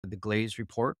the Glaze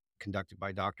Report conducted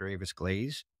by Dr. Avis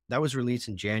Glaze. That was released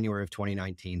in January of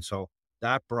 2019. So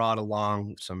that brought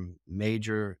along some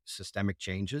major systemic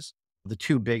changes. The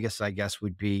two biggest, I guess,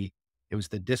 would be it was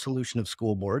the dissolution of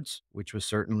school boards, which was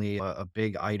certainly a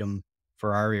big item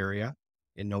for our area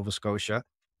in Nova Scotia.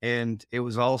 And it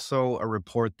was also a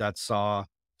report that saw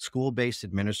school-based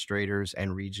administrators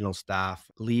and regional staff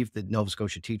leave the Nova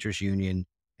Scotia Teachers Union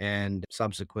and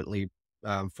subsequently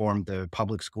formed the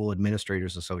Public School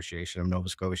Administrators Association of Nova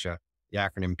Scotia, the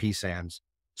acronym PSANS.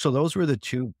 So those were the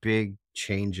two big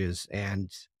changes,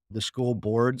 and the school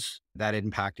boards that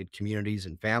impacted communities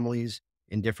and families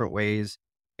in different ways.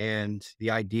 And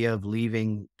the idea of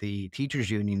leaving the teachers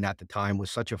union at the time was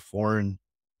such a foreign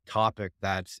topic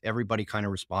that everybody kind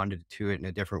of responded to it in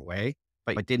a different way,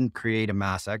 but it didn't create a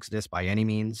mass exodus by any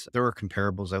means. There were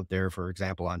comparables out there, for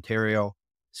example, Ontario.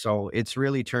 So it's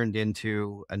really turned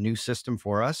into a new system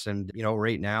for us. And,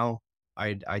 right now,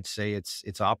 I'd say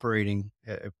it's operating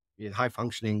a high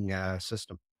functioning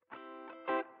system.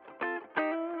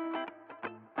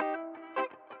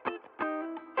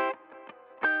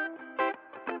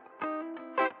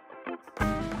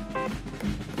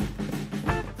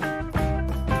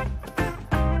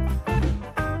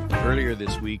 Earlier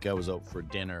this week, I was out for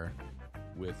dinner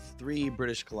with 3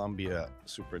 British Columbia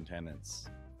superintendents,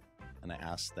 and I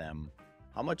asked them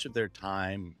how much of their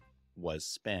time was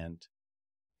spent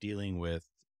dealing with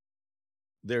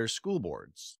their school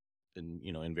boards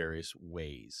in various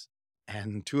ways.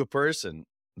 And to a person,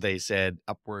 they said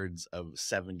upwards of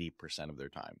 70% of their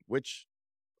time, which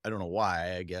I don't know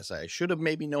why. I guess I should have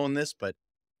maybe known this, but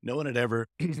no one had ever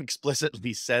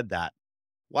explicitly said that.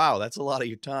 Wow, that's a lot of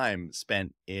your time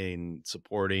spent in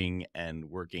supporting and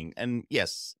working. And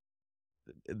yes,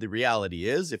 the reality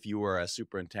is if you are a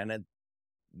superintendent,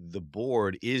 the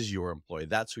board is your employee.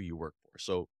 That's who you work for.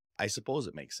 So I suppose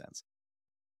it makes sense.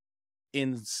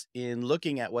 In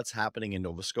looking at what's happening in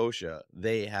Nova Scotia,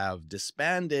 they have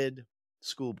disbanded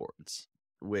school boards,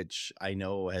 which I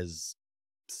know has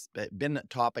been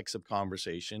topics of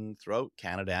conversation throughout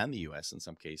Canada and the US in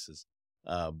some cases.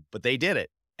 But they did it.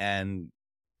 And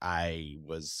I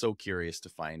was so curious to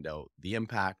find out the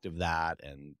impact of that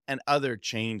and other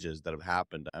changes that have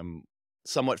happened. I'm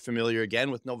somewhat familiar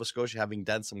again with Nova Scotia, having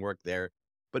done some work there,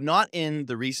 but not in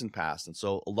the recent past. And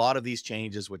so a lot of these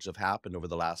changes, which have happened over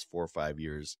the last 4 or 5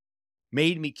 years,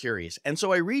 made me curious. And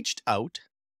so I reached out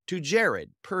to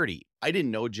Jared Purdy. I didn't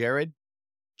know Jared.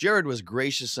 Jared was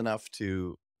gracious enough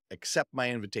to accept my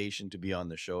invitation to be on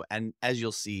the show. And as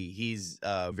you'll see, he's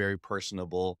very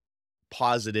personable,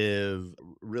 positive,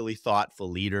 really thoughtful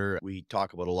leader. We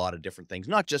talk about a lot of different things,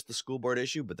 not just the school board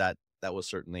issue, but that was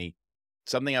certainly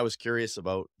something I was curious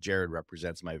about. Jared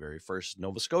represents my very first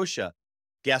Nova Scotia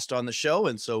guest on the show.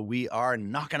 And so we are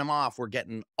knocking him off. We're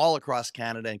getting all across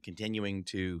Canada and continuing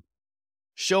to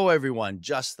show everyone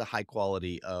just the high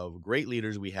quality of great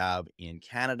leaders we have in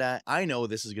Canada. I know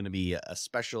this is going to be a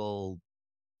special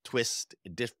twist,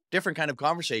 different kind of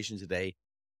conversation today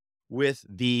with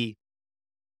the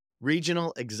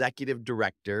Regional Executive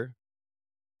Director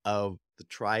of the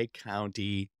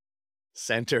Tri-County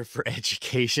Center for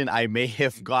Education. I may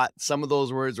have got some of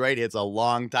those words right. It's a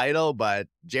long title, but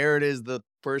Jared is the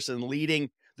person leading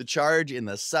the charge in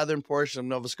the southern portion of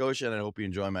Nova Scotia, and I hope you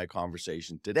enjoy my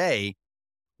conversation today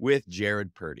with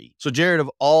Jared Purdy. So Jared,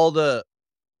 of all the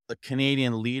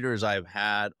Canadian leaders I've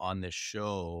had on this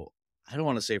show, I don't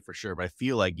want to say for sure, but I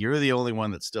feel like you're the only one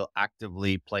that's still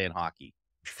actively playing hockey.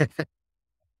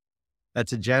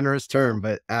 That's a generous term,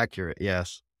 but accurate.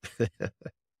 Yes.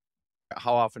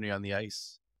 How often are you on the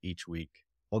ice each week?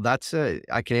 Well,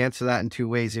 I can answer that in 2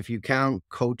 ways. If you count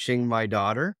coaching my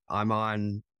daughter, I'm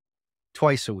on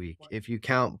twice a week. If you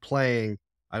count playing,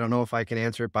 I don't know if I can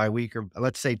answer it by week or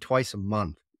let's say twice a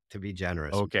month to be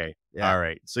generous. Okay. Yeah. All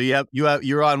right. So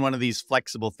you're on one of these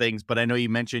flexible things, but I know you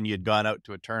mentioned you'd gone out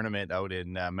to a tournament out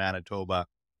in Manitoba.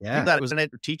 Yeah. That was a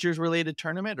teachers related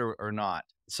tournament or not?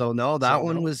 So no, that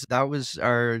was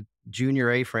our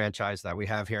junior A franchise that we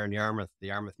have here in Yarmouth, the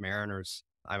Yarmouth Mariners.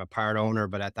 I'm a part owner,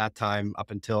 but at that time,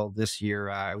 up until this year,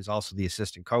 I was also the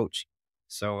assistant coach.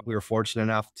 So we were fortunate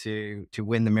enough to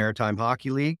win the Maritime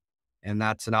Hockey League, and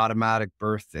that's an automatic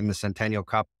berth in the Centennial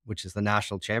Cup, which is the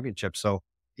national championship. So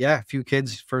yeah, a few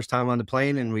kids first time on the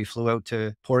plane, and we flew out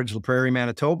to Portage La Prairie,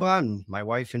 Manitoba, and my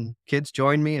wife and kids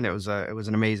joined me, and it was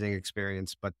an amazing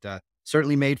experience. But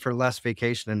certainly made for less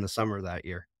vacation in the summer that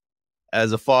year.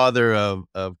 As a father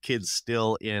of kids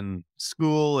still in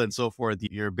school and so forth,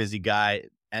 you're a busy guy.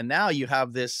 And now you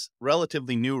have this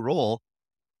relatively new role.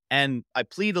 And I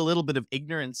plead a little bit of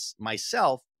ignorance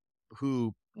myself,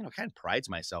 who kind of prides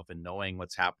myself in knowing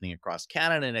what's happening across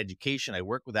Canada in education. I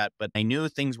work with that, but I knew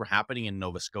things were happening in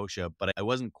Nova Scotia, but I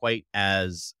wasn't quite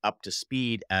as up to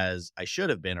speed as I should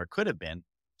have been or could have been.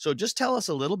 So just tell us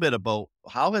a little bit about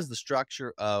how has the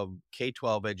structure of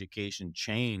K-12 education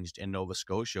changed in Nova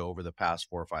Scotia over the past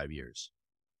 4 or 5 years?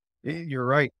 You're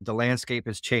right. The landscape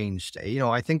has changed.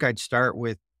 I think I'd start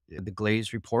with the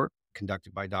Glaze Report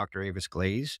conducted by Dr. Avis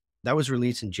Glaze. That was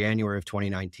released in January of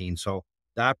 2019. So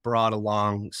that brought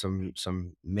along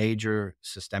some major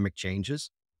systemic changes.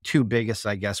 Two biggest,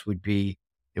 I guess, would be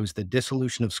it was the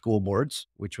dissolution of school boards,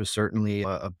 which was certainly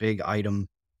a big item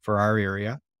for our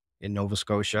area in Nova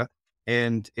Scotia.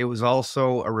 And it was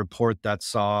also a report that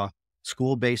saw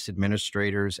school-based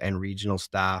administrators and regional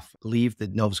staff leave the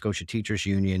Nova Scotia Teachers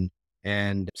Union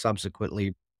and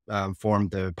subsequently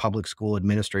formed the Public School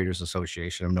Administrators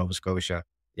Association of Nova Scotia,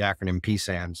 the acronym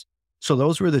PSANS. So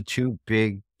those were the two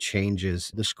big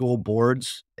changes. The school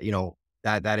boards,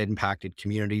 that impacted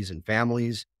communities and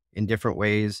families in different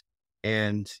ways.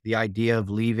 And the idea of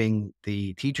leaving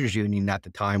the teachers union at the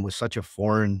time was such a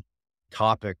foreign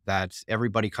topic that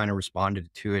everybody kind of responded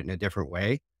to it in a different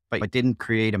way, but it didn't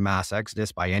create a mass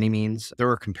exodus by any means. There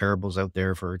are comparables out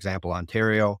there, for example,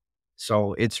 Ontario.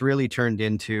 So it's really turned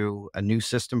into a new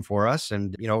system for us.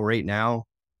 And, right now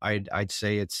I'd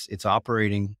say it's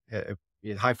operating a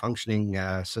high functioning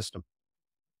system.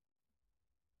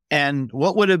 And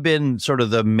what would have been sort of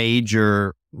the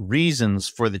major reasons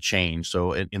for the change?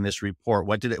 So in this report,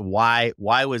 why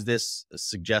was this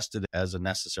suggested as a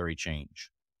necessary change?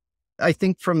 I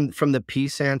think from the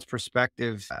PSANS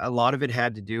perspective, a lot of it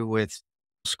had to do with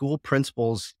school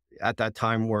principals at that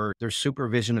time were their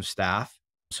supervision of staff.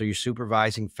 So you're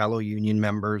supervising fellow union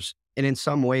members. And in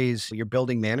some ways, you're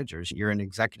building managers, you're in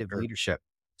executive Sure. leadership.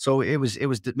 So it was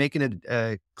making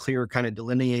it clear, kind of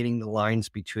delineating the lines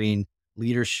between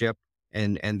leadership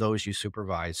and those you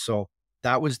supervise. So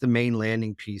that was the main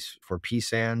landing piece for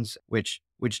PSANS, which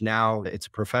now it's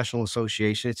a professional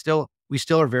association. We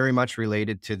still are very much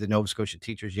related to the Nova Scotia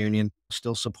Teachers Union,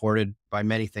 still supported by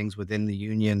many things within the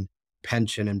union,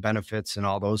 pension and benefits and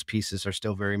all those pieces are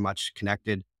still very much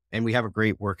connected. And we have a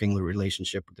great working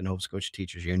relationship with the Nova Scotia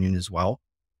Teachers Union as well.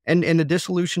 And the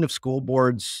dissolution of school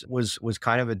boards was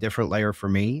kind of a different layer for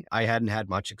me. I hadn't had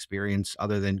much experience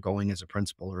other than going as a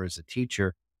principal or as a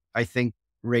teacher. I think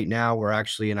right now we're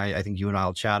actually, and I think you and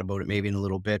I'll chat about it maybe in a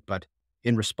little bit, but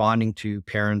in responding to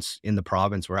parents in the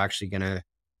province,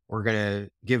 we're gonna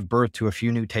give birth to a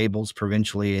few new tables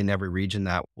provincially in every region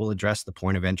that will address the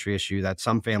point of entry issue that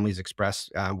some families express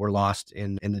were lost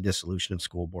in the dissolution of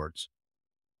school boards.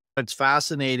 It's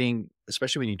fascinating,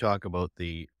 especially when you talk about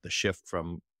the shift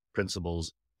from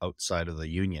principals outside of the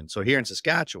union. So here in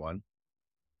Saskatchewan,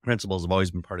 principals have always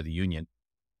been part of the union.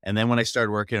 And then when I started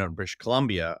working on British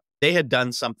Columbia, they had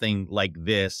done something like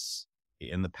this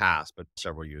in the past, but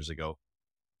several years ago.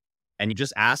 And you're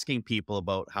just asking people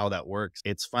about how that works.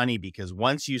 It's funny because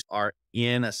once you are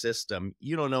in a system,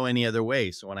 you don't know any other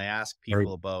way. So when I ask Right.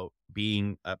 people about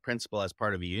being a principal as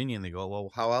part of a union, they go,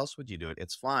 well, how else would you do it?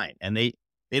 It's fine. And they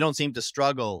don't seem to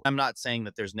struggle. I'm not saying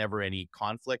that there's never any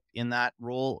conflict in that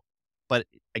role, but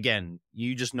again,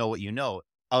 you just know what you know.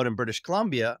 Out in British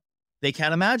Columbia, they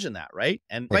can't imagine that, right?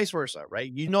 And vice versa,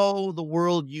 right? You know the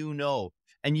world you know.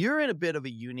 And you're in a bit of a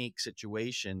unique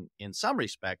situation in some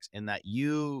respects in that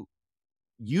you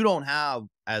don't have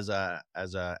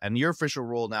and your official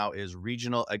role now is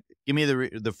regional. Give me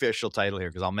the official title here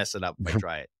because I'll mess it up if I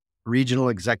try it. Regional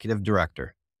Executive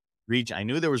Director. I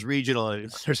knew there was regional.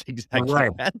 There's Right. executive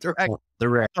and direct. The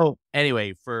right. So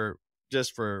anyway, for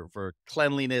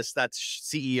cleanliness, that's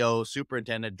CEO,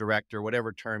 superintendent, director,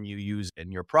 whatever term you use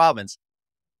in your province.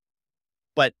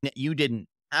 But you didn't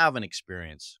have an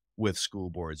experience with school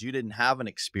boards. You didn't have an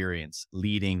experience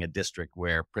leading a district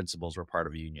where principals were part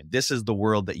of a union. This is the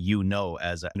world that you know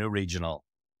as a new regional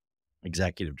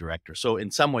executive director. So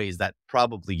in some ways that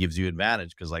probably gives you advantage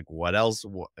because like what else?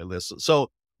 So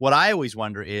what I always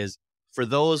wonder is for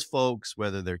those folks,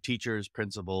 whether they're teachers,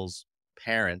 principals,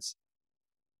 parents,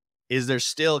 is there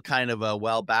still kind of a,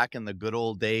 well, back in the good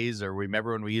old days, or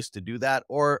remember when we used to do that?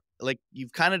 Or like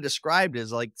you've kind of described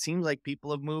as like, seems like people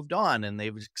have moved on and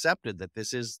they've accepted that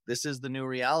this is the new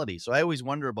reality. So I always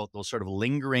wonder about those sort of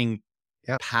lingering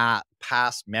Yeah.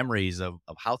 past memories of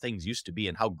how things used to be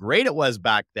and how great it was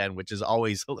back then, which is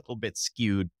always a little bit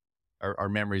skewed. Our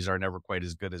memories are never quite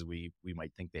as good as we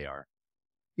might think they are.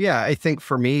 Yeah. I think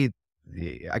for me,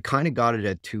 I kind of got it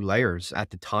at two layers.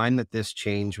 At the time that this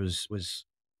change was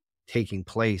taking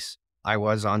place, I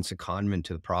was on secondment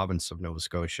to the province of Nova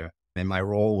Scotia. And my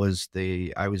role was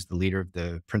I was the leader of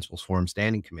the Principals Forum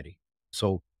Standing Committee.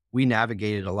 So we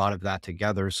navigated a lot of that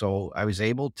together. So I was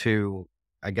able to,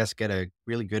 I guess, get a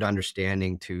really good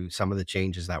understanding to some of the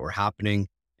changes that were happening.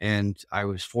 And I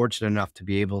was fortunate enough to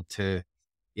be able to,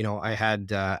 I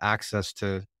had access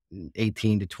to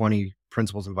 18 to 20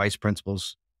 principals and vice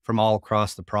principals from all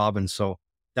across the province. So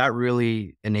that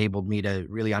really enabled me to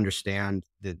really understand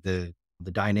the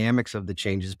dynamics of the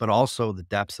changes, but also the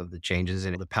depths of the changes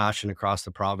and the passion across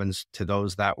the province to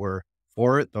those that were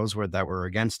for it, that were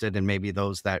against it, and maybe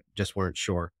those that just weren't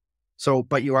sure. So,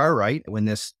 but you are right. When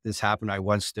this happened, I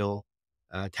was still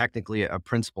technically a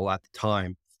principal at the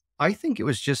time. I think it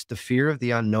was just the fear of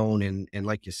the unknown, and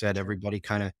like you said, Sure. everybody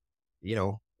kind of, you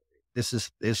know, this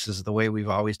is the way we've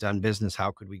always done business.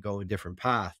 How could we go a different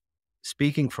path?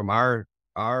 Speaking from our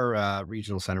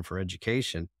regional center for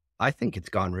education, I think it's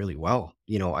gone really well.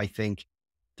 I think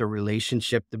the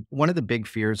relationship. One of the big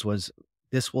fears was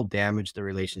this will damage the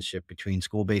relationship between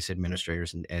school-based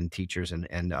administrators and teachers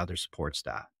and other support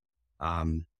staff.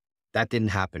 Um, that didn't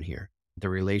happen here. The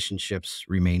relationships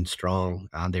remain strong.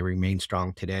 They remain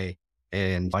strong today.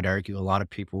 And I'd argue a lot of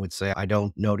people would say, I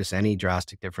don't notice any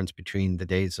drastic difference between the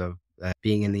days of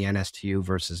being in the NSTU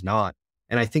versus not.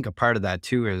 And I think a part of that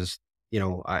too is,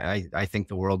 I think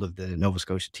the world of the Nova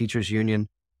Scotia Teachers Union.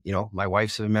 My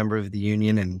wife's a member of the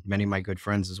union and many of my good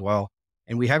friends as well.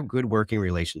 And we have good working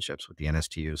relationships with the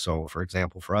NSTU. So, for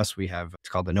example, for us, we have, it's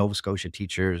called the Nova Scotia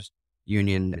Teachers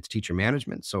Union. It's teacher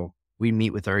management. So we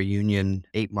meet with our union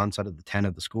 8 months out of the 10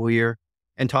 of the school year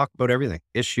and talk about everything,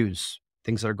 issues,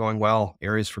 things that are going well,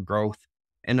 areas for growth.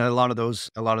 And a lot of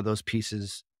those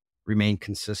pieces remain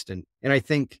consistent. And I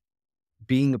think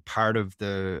being a part of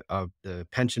the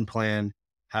pension plan,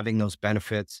 having those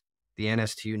benefits, the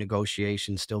NSTU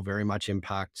negotiations still very much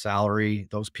impact salary,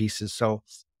 those pieces. So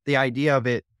the idea of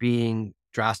it being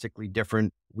drastically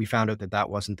different, we found out that that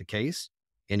wasn't the case.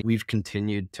 And we've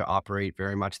continued to operate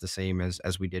very much the same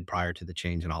as we did prior to the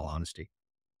change, in all honesty.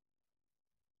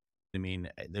 I mean,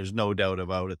 there's no doubt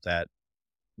about it that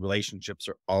relationships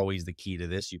are always the key to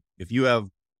this. If you have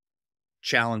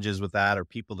challenges with that or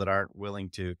people that aren't willing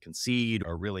to concede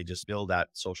or really just build that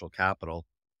social capital,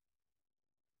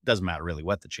 doesn't matter really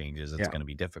what the change is, it's Yeah. going to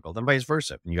be difficult and vice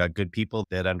versa. And you got good people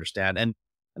that understand. And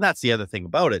that's the other thing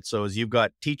about it. So as you've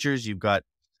got teachers, you've got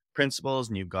principals,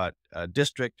 and you've got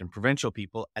district and provincial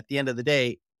people, at the end of the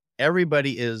day,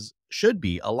 everybody should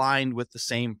be aligned with the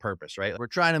same purpose, right? We're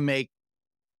trying to make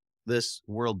this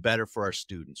world better for our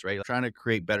students, right? Trying to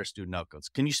create better student outcomes.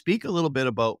 Can you speak a little bit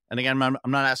about, and again, I'm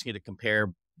not asking you to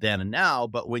compare then and now,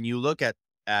 but when you look at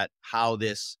how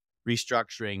this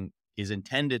restructuring is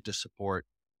intended to support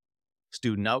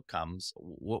student outcomes,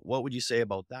 what would you say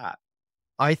about that?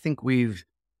 I think we've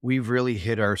really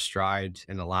hit our stride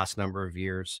in the last number of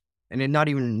years, and it not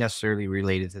even necessarily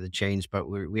related to the change, but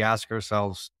we ask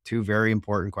ourselves two very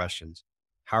important questions: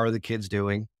 How are the kids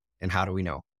doing, and how do we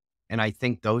know? And I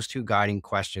think those two guiding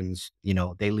questions,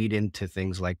 they lead into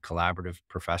things like collaborative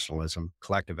professionalism,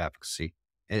 collective efficacy,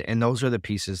 and those are the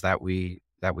pieces that we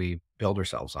build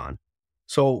ourselves on.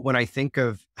 So when I think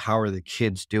of how are the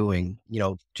kids doing,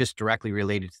 just directly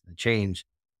related to the change,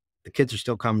 the kids are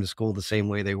still coming to school the same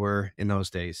way they were in those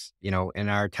days, and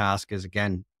our task is,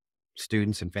 again,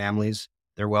 students and families,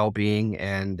 their well-being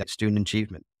and student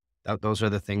achievement. Those are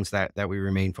the things that we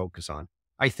remain focused on.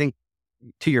 I think,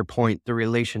 to your point, the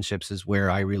relationships is where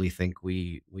I really think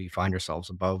we find ourselves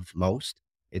above most.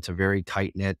 It's a very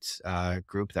tight-knit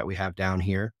group that we have down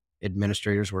here.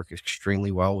 Administrators work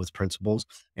extremely well with principals.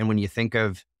 And when you think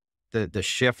of the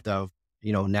shift of,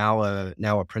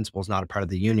 now a principal is not a part of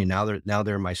the union. Now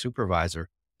they're my supervisor.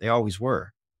 They always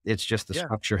were. It's just the Yeah.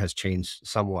 structure has changed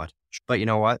somewhat. But you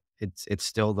know what? It's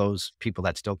still those people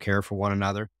that still care for one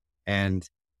another. And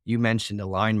you mentioned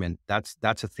alignment. That's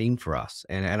a theme for us.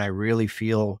 And I really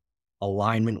feel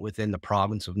alignment within the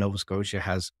province of Nova Scotia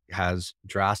has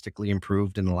drastically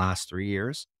improved in the last 3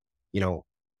 years. You know,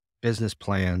 business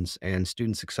plans and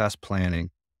student success planning,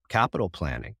 capital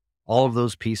planning, all of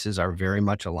those pieces are very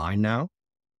much aligned now.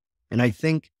 And I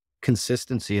think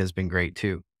consistency has been great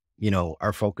too.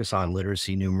 Our focus on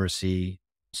literacy, numeracy,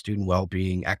 student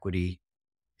well-being, equity,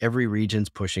 every region's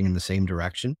pushing in the same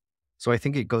direction. So I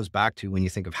think it goes back to when you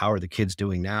think of how are the kids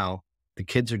doing now, the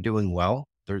kids are doing well.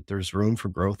 There's room for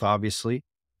growth, obviously,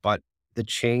 but the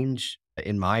change,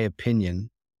 in my opinion,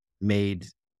 made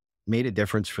made a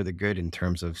difference for the good in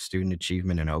terms of student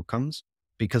achievement and outcomes,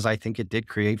 because I think it did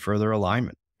create further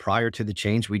alignment. Prior to the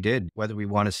change we did, whether we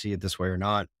want to see it this way or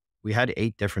not, we had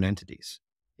 8 different entities.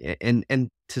 And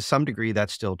to some degree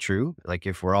that's still true. Like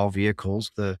if we're all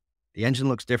vehicles, the engine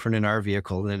looks different in our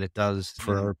vehicle than it does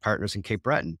for Mhm. our partners in Cape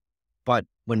Breton. But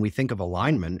when we think of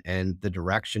alignment and the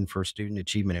direction for student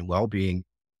achievement and well-being,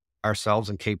 ourselves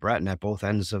and Cape Breton at both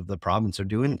ends of the province are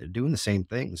doing the same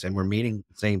things, and we're meeting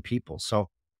the same people. So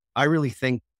I really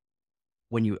think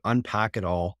when you unpack it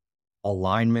all,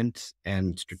 alignment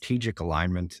and strategic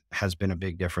alignment has been a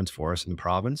big difference for us in the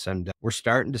province. And we're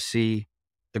starting to see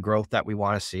the growth that we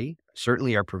want to see.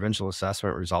 Certainly, our provincial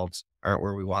assessment results aren't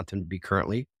where we want them to be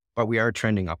currently, but we are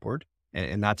trending upward.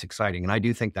 And that's exciting. And I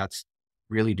do think that's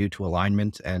really due to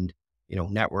alignment and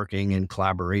networking and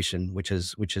collaboration, which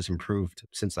has improved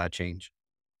since that change.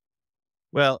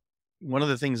 Well, one of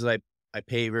the things that I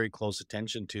pay very close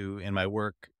attention to in my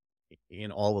work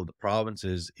in all of the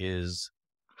provinces is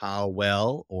how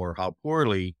well or how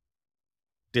poorly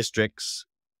districts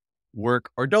work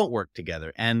or don't work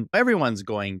together. And everyone's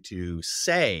going to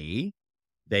say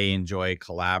they enjoy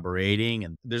collaborating,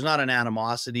 and there's not an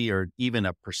animosity or even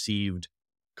a perceived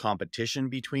competition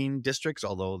between districts,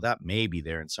 although that may be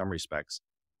there in some respects.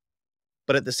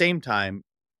 But at the same time,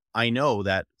 I know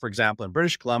that, for example, in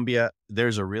British Columbia,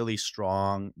 there's a really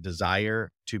strong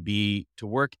desire to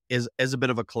work as a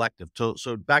bit of a collective.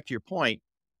 So back to your point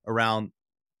around,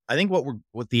 I think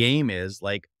what the aim is,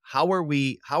 like,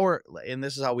 and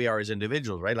this is how we are as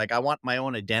individuals, right? Like, I want my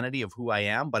own identity of who I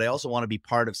am, but I also want to be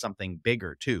part of something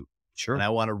bigger too. And Sure. I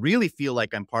want to really feel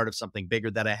like I'm part of something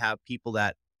bigger, that I have people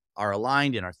that are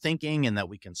aligned in our thinking and that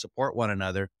we can support one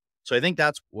another. So I think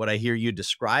that's what I hear you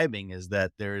describing, is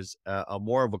that there's a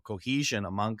more of a cohesion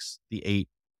amongst the eight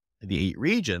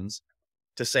regions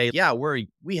to say, yeah,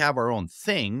 we have our own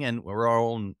thing, and we're our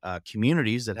own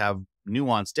communities that have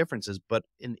nuanced differences. But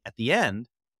at the end,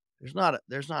 there's not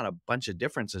a bunch of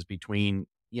differences between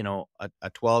a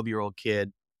 12-year-old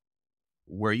kid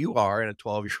where you are and a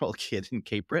 12-year-old kid in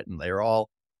Cape Breton. They're all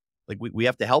like, we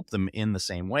have to help them in the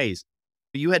same ways.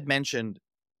 You had mentioned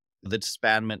the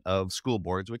disbandment of school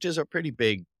boards, which is a pretty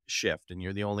big shift, and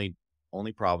you're the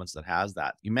only province that has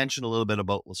that. You mentioned a little bit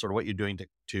about sort of what you're doing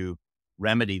to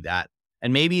remedy that,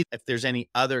 and maybe if there's any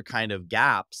other kind of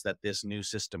gaps that this new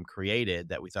system created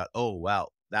that we thought, oh wow,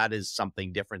 that is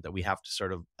something different that we have to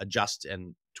sort of adjust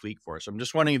and tweak for. So I'm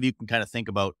just wondering if you can kind of think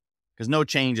about, because no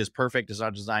change is perfect. It's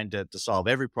not designed to solve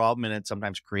every problem, and it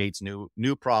sometimes creates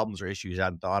new problems or issues you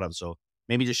hadn't thought of. So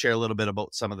maybe just share a little bit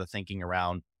about some of the thinking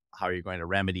around how you're going to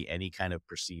remedy any kind of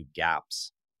perceived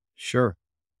gaps. Sure.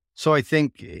 So I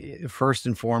think first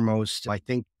and foremost, I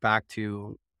think back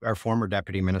to our former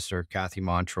deputy minister, Kathy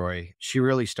Montroy. She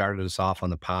really started us off on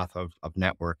the path of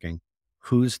networking.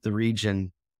 Who's the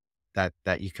region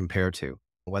that you compare to,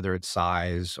 whether it's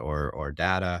size or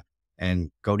data,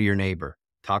 and go to your neighbor.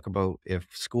 Talk about if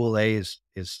school A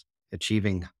is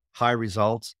achieving high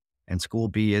results and school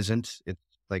B isn't. It's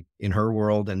like in her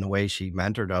world and the way she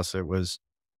mentored us, it was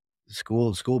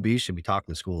school B should be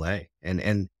talking to school A.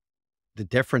 And the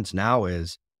difference now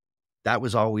is that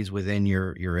was always within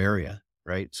your area,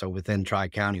 right? So within Tri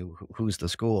County, who's the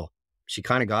school? She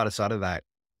kind of got us out of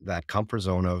that comfort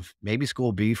zone of maybe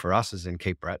school B for us is in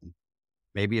Cape Breton.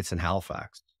 Maybe it's in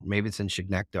Halifax. Maybe it's in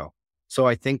Chignecto. So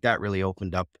I think that really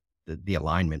opened up the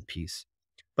alignment piece.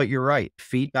 But you're right.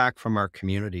 Feedback from our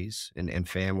communities and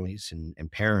families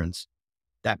and parents,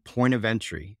 that point of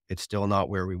entry, it's still not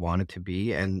where we want it to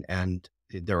be. And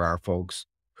there are folks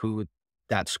who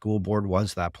that school board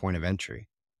was that point of entry.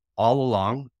 All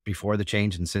along, before the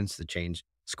change and since the change,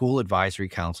 school advisory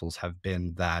councils have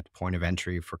been that point of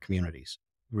entry for communities.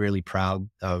 Really proud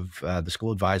of the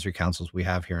school advisory councils we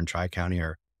have here in Tri County.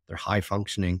 They're high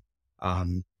functioning,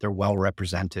 they're well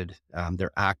represented,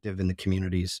 they're active in the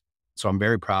communities. So I'm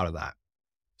very proud of that.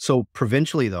 So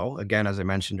provincially, though, again, as I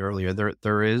mentioned earlier,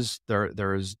 there is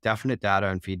definite data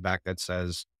and feedback that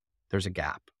says there's a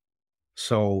gap.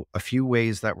 So a few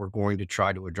ways that we're going to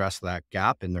try to address that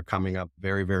gap, and they're coming up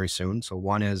very, very soon. So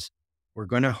one is we're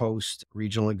going to host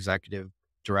regional executive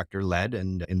director led,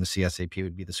 and in the CSAP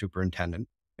would be the superintendent.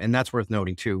 And that's worth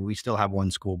noting too. We still have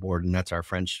one school board, and that's our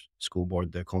French school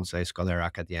board, the Conseil scolaire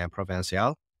acadien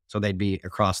provincial. So they'd be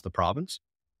across the province.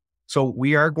 So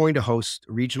we are going to host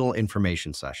regional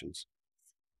information sessions.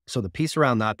 So the piece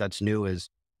around that's new is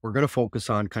we're going to focus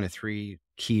on kind of three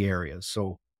key areas.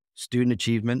 So student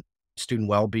achievement, student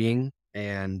well-being,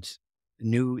 and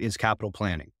new is capital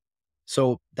planning.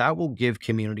 So that will give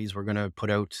communities, we're going to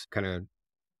put out kind of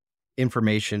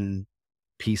information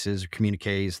pieces,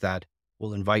 communiques that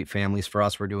will invite families. For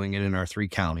us, we're doing it in our three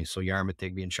counties. So Yarmouth,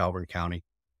 Digby, and Shelburne County.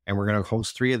 And we're going to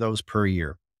host three of those per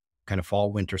year, kind of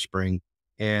fall, winter, spring.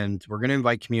 And we're going to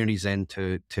invite communities in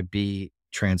to be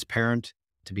transparent,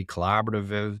 to be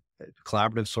collaborative,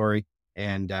 sorry,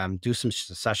 and do some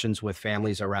sessions with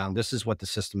families around this is what the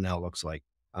system now looks like,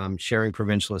 sharing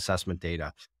provincial assessment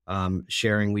data,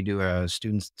 sharing. We do a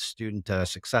student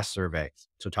success survey.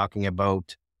 So talking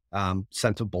about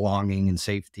sense of belonging and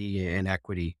safety and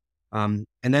equity. And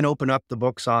then open up the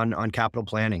books on capital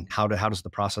planning. How does the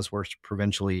process work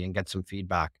provincially, and get some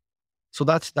feedback. So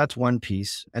that's one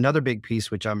piece. Another big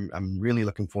piece, which I'm really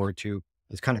looking forward to,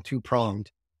 is kind of two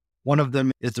pronged. One of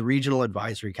them is the regional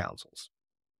advisory councils.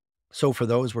 So for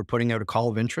those, we're putting out a call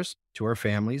of interest to our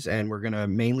families, and we're going to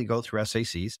mainly go through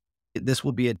SACs. This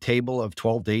will be a table of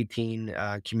 12 to 18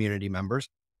 community members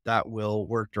that will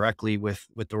work directly with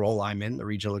the role I'm in, the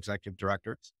regional executive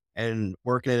director, and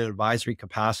work in an advisory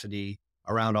capacity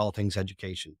around all things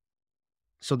education.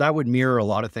 So that would mirror a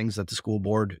lot of things that the school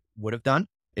board would have done.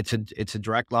 It's a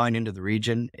direct line into the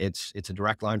region. It's a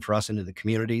direct line for us into the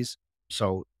communities.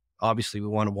 So obviously we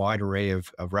want a wide array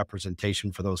of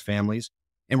representation for those families.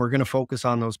 And we're going to focus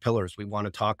on those pillars. We want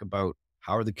to talk about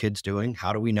how are the kids doing?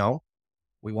 How do we know?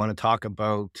 We want to talk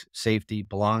about safety,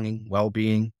 belonging,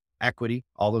 well-being, equity,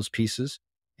 all those pieces.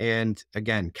 And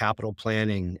again, capital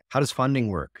planning. How does funding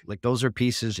work? Like, those are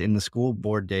pieces in the school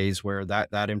board days where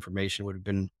that information would have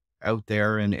been out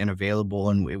there and available.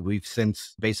 And we've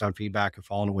since, based on feedback, have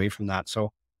fallen away from that.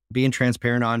 So being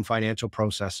transparent on financial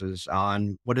processes,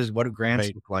 on what do grants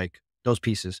Right. look like, those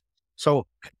pieces. So,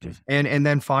 and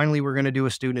then finally, we're going to do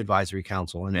a student advisory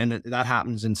council, and that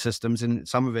happens in systems, and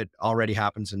some of it already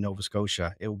happens in Nova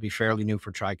Scotia. It will be fairly new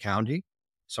for Tri-County.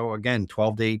 So again,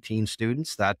 12 to 18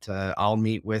 students that I'll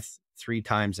meet with 3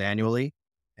 times annually.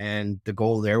 And the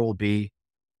goal there will be,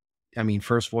 I mean,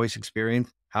 first voice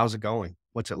experience. How's it going?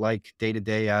 What's it like day to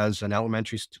day as an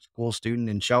elementary school student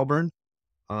in Shelburne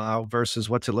versus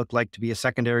what's it look like to be a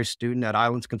secondary student at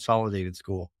Islands Consolidated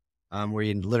School, where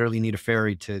you literally need a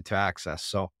ferry to access.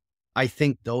 So I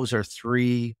think those are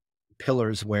 3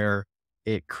 pillars where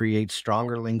it creates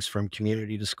stronger links from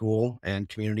community to school and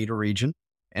community to region.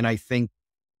 And I think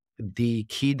the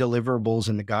key deliverables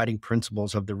and the guiding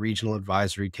principles of the regional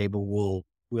advisory table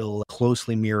will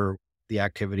closely mirror the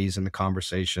activities and the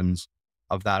conversations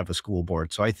of that of a school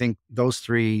board. So I think those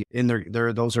 3 in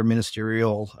those are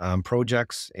ministerial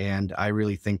projects, and I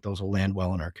really think those will land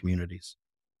well in our communities.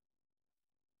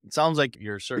 It sounds like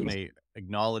you're certainly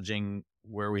acknowledging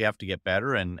where we have to get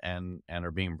better and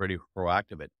are being pretty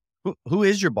proactive. Who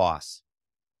is your boss?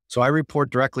 So I report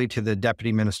directly to the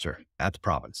deputy minister at the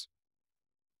province.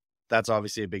 That's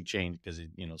obviously a big change because,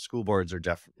 school boards are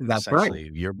That's right. essentially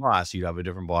your boss. You have a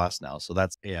different boss now. So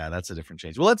that's a different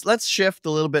change. Well, let's shift a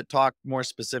little bit, talk more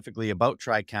specifically about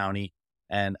Tri-County.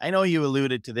 And I know you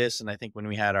alluded to this, and I think when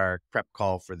we had our prep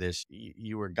call for this,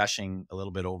 you were gushing a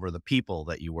little bit over the people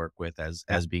that you work with as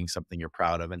being something you're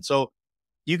proud of. And so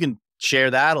you can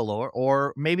share that a little,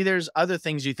 or maybe there's other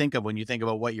things you think of when you think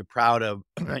about what you're proud of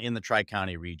in the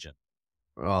Tri-County region.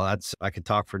 Well, I could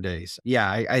talk for days.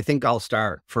 Yeah, I think I'll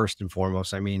start first and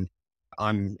foremost. I mean,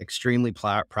 I'm extremely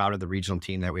proud of the regional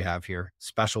team that we have here.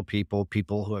 Special people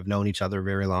who have known each other a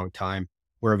very long time.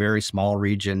 We're a very small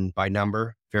region by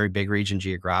number, very big region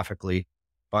geographically,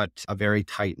 but a very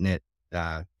tight knit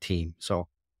team. So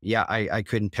yeah, I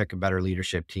couldn't pick a better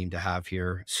leadership team to have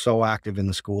here. So active in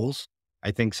the schools.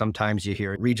 I think sometimes you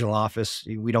hear regional office,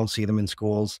 we don't see them in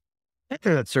schools.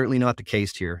 That's certainly not the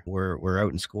case here. We're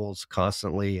out in schools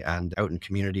constantly and out in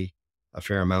community a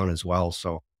fair amount as well.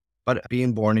 So, but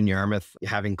being born in Yarmouth,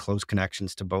 having close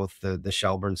connections to both the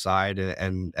Shelburne side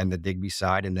and the Digby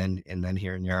side, and then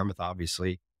here in Yarmouth,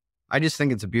 obviously, I just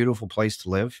think it's a beautiful place to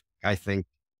live. I think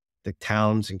the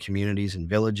towns and communities and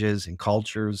villages and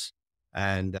cultures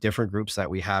and different groups that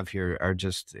we have here are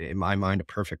just, in my mind, a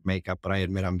perfect makeup. But I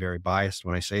admit I'm very biased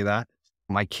when I say that.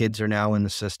 My kids are now in the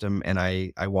system, and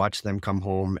I watch them come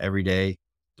home every day.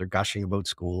 They're gushing about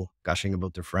school, gushing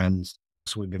about their friends.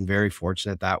 So we've been very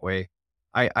fortunate that way.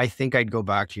 I think I'd go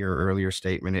back to your earlier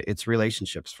statement. It's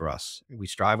relationships for us. We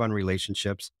strive on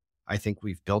relationships. I think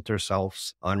we've built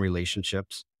ourselves on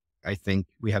relationships. I think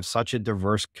we have such a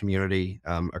diverse community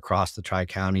across the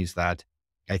Tri-Counties that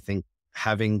I think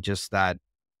having just that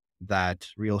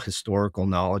real historical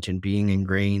knowledge and being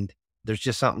ingrained, there's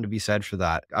just something to be said for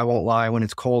that. I won't lie, when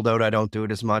it's cold out, I don't do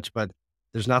it as much, but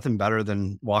there's nothing better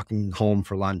than walking home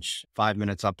for lunch 5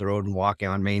 minutes up the road and walking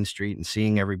on Main Street and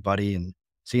seeing everybody and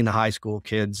seeing the high school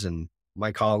kids. And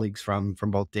my colleagues from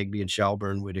both Digby and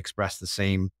Shelburne would express the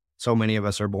same. So many of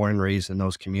us are born and raised in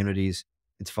those communities.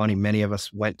 It's funny, many of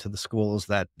us went to the schools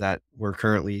that we're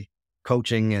currently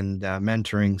coaching and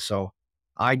mentoring. So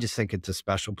I just think it's a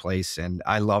special place, and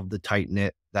I love the tight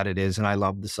knit that it is, and I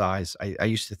love the size. I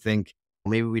used to think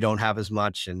maybe we don't have as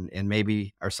much, and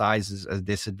maybe our size is a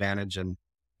disadvantage. And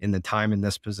in the time in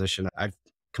this position, I've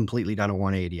completely done a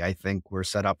 180. I think we're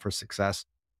set up for success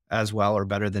as well or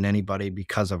better than anybody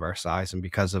because of our size and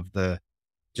because of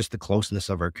just the closeness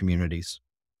of our communities.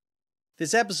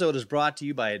 This episode is brought to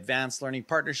you by Advanced Learning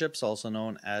Partnerships, also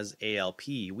known as ALP.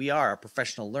 We are a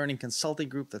professional learning consulting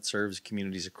group that serves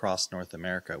communities across North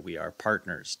America. We are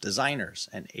partners, designers,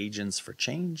 and agents for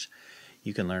change.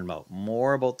 You can learn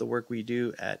more about the work we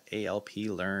do at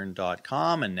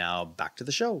alplearn.com. And now back to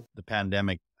the show. The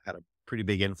pandemic had a pretty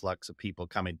big influx of people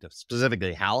coming to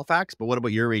specifically Halifax, but what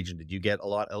about your region? Did you get a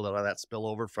lot of that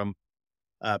spillover from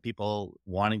people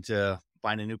wanting to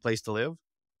find a new place to live?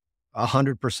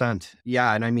 100%.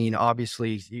 Yeah. And I mean,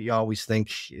 obviously, you always think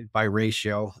by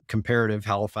ratio, comparative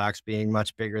Halifax being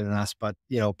much bigger than us, but,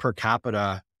 per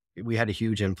capita, we had a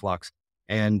huge influx.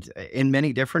 And in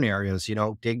many different areas,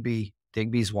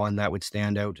 Digby's one that would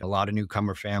stand out. A lot of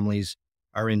newcomer families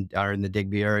are in the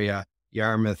Digby area,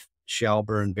 Yarmouth,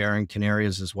 Shelburne, Barrington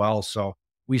areas as well. So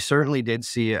we certainly did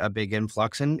see a big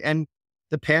influx. And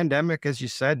the pandemic, as you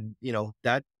said,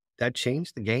 that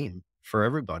changed the game for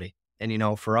everybody.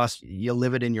 And, for us, you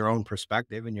live it in your own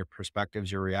perspective, and your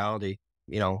perspective's your reality.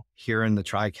 Here in the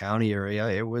Tri-County area,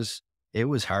 it was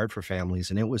hard for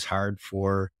families, and it was hard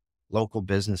for local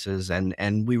businesses.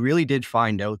 And we really did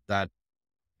find out that,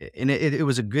 and it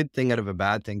was a good thing out of a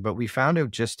bad thing, but we found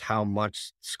out just how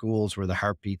much schools were the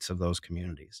heartbeats of those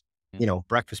communities.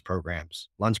 Breakfast programs,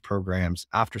 lunch programs,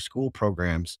 after school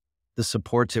programs, the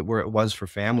supports it was for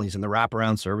families, and the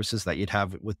wraparound services that you'd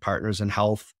have with partners in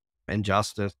health and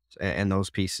justice and those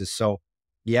pieces. So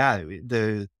yeah,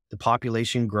 the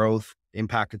population growth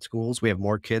impacted schools. We have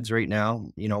more kids right now.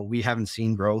 We haven't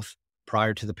seen growth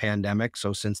prior to the pandemic.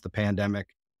 So since the pandemic,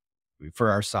 for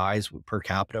our size per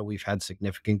capita, we've had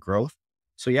significant growth.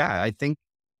 So yeah, I think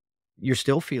you're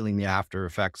still feeling the after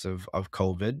effects of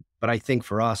COVID. But I think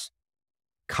for us,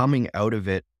 coming out of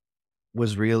it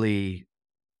was really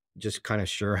just kind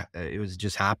of it was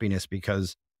just happiness,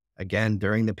 because again,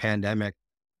 during the pandemic,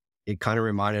 it kind of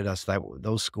reminded us that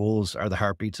those schools are the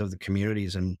heartbeats of the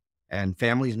communities, and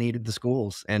families needed the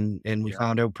schools. And we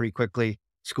found out pretty quickly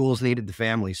schools needed the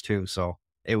families too. So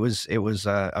it was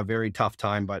a very tough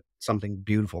time, but something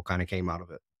beautiful kind of came out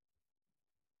of it.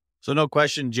 So no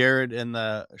question, Jared, in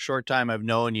the short time I've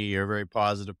known you, you're a very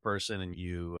positive person, and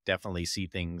you definitely see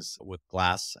things with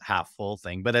glass half full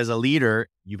thing. But as a leader,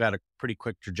 you've had a pretty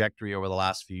quick trajectory over the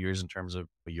last few years in terms of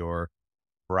your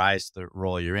rise to the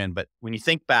role you're in. But when you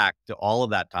think back to all of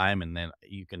that time, and then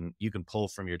you can pull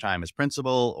from your time as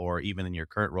principal or even in your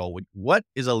current role, what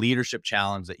is a leadership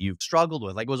challenge that you've struggled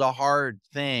with? Like, it was a hard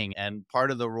thing and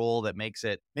part of the role that makes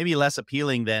it maybe less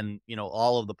appealing than,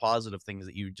 all of the positive things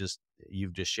that you've just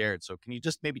shared. So can you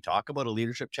just maybe talk about a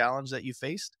leadership challenge that you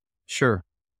faced? Sure.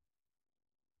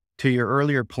 To your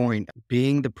earlier point,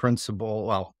 being the principal,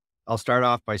 well, I'll start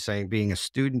off by saying being a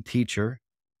student teacher,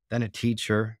 then a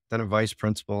teacher, then a vice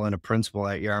principal, and a principal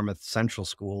at Yarmouth Central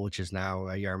School, which is now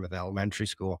Yarmouth Elementary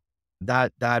School.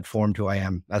 That formed who I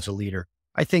am as a leader.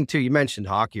 I think too, you mentioned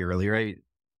hockey earlier, right?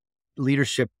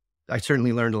 Leadership, I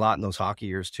certainly learned a lot in those hockey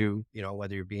years too,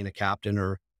 whether you're being a captain,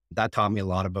 or that taught me a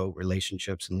lot about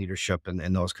relationships and leadership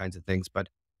and those kinds of things. But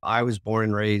I was born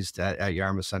and raised at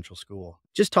Yarmouth Central School.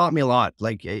 Just taught me a lot.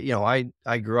 Like,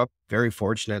 I grew up very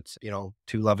fortunate,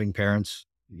 two loving parents,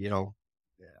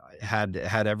 had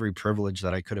every privilege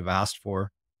that I could have asked for.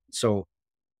 So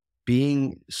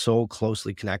being so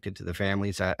closely connected to the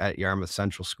families at Yarmouth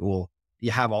Central School, you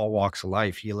have all walks of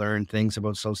life. You learn things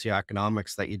about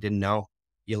socioeconomics that you didn't know.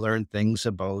 You learn things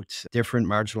about different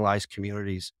marginalized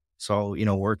communities. So,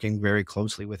 working very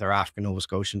closely with our African Nova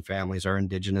Scotian families, our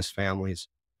Indigenous families,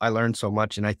 I learned so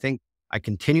much, and I think I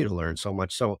continue to learn so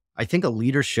much. So I think a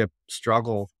leadership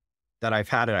struggle that I've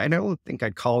had, I don't think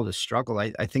I'd call it a struggle.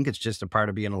 I think it's just a part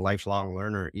of being a lifelong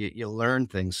learner. You learn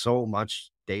things so much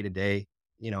day to day,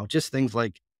 just things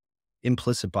like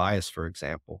implicit bias, for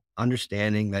example,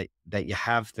 understanding that you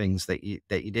have things that you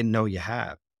didn't know you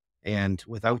have. And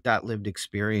without that lived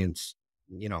experience,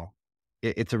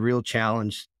 it's a real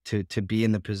challenge to be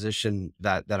in the position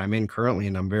that I'm in currently.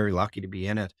 And I'm very lucky to be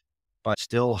in it, but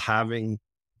still having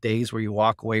days where you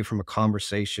walk away from a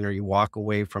conversation, or you walk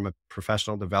away from a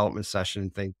professional development session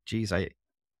and think, geez, I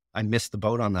missed the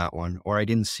boat on that one, or I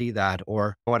didn't see that,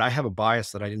 or what, I have a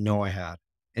bias that I didn't know I had,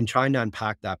 and trying to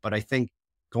unpack that. But I think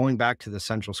going back to the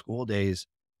Central School days,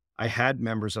 I had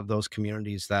members of those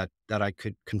communities that I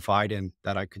could confide in,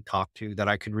 that I could talk to, that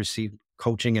I could receive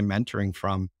coaching and mentoring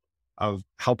from, of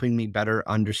helping me better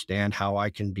understand how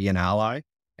I can be an ally,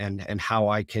 and how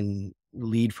I can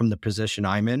lead from the position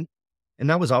I'm in. And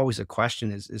that was always a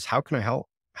question, is how can I help?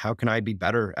 How can I be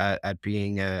better at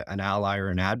being an ally or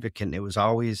an advocate? And it was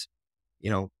always,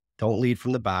 don't lead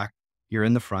from the back, you're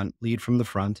in the front, lead from the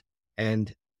front,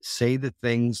 and say the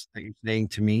things that you're saying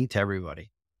to me, to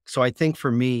everybody. So I think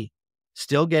for me,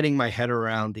 still getting my head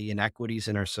around the inequities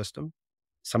in our system,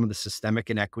 some of the systemic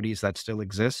inequities that still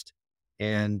exist,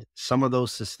 and some of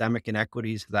those systemic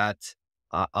inequities that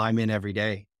I'm in every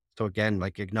day. So again,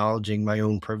 like acknowledging my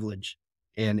own privilege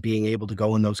and being able to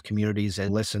go in those communities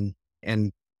and listen,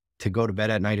 and to go to bed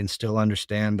at night and still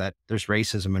understand that there's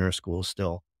racism in our schools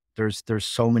still. There's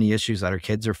so many issues that our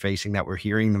kids are facing that we're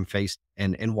hearing them face.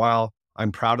 And while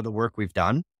I'm proud of the work we've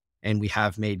done and we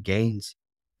have made gains,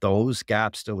 those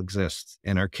gaps still exist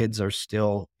and our kids are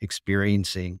still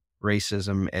experiencing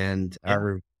racism, and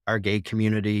Yeah. our gay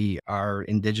community, our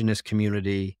indigenous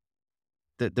community,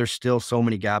 that there's still so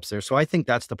many gaps there. So I think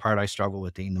that's the part I struggle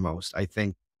with, Dean, the most. I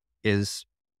think is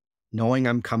knowing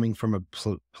I'm coming from a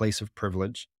place of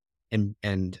privilege,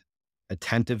 and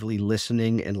attentively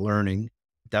listening and learning,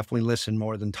 definitely listen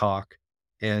more than talk,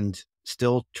 and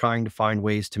still trying to find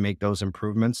ways to make those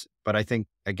improvements. But I think,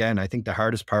 again, I think the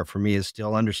hardest part for me is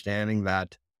still understanding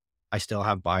that I still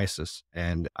have biases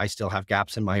and I still have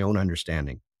gaps in my own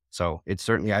understanding. So it's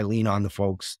certainly, I lean on the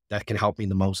folks that can help me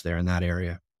the most there in that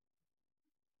area.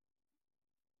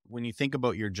 When you think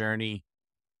about your journey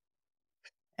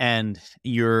and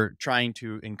you're trying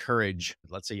to encourage,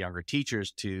 let's say, younger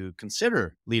teachers to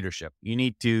consider leadership, you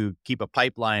need to keep a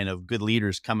pipeline of good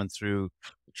leaders coming through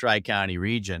the Tri-County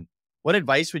region. What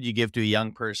advice would you give to a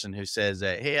young person who says,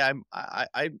 "Hey, I'm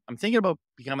thinking about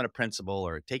becoming a principal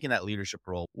or taking that leadership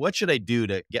role. What should I do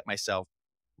to get myself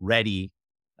ready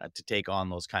to take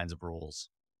on those kinds of roles?"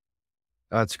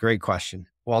 That's a great question.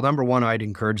 Well, number one, I'd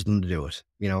encourage them to do it.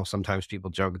 Sometimes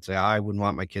people joke and say, I wouldn't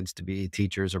want my kids to be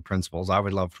teachers or principals. I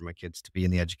would love for my kids to be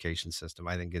in the education system.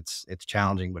 I think it's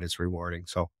challenging, but it's rewarding.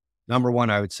 So number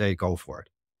one, I would say go for it.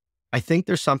 I think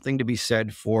there's something to be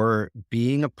said for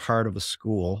being a part of a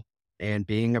school and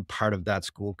being a part of that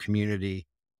school community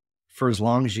for as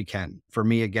long as you can. For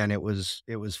me, again, it was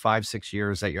 5, 6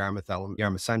 years at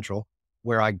Yarmouth Central,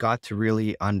 where I got to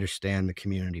really understand the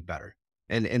community better.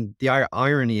 And the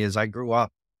irony is I grew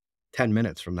up 10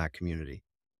 minutes from that community,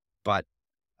 but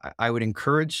I would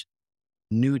encourage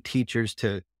new teachers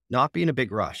to not be in a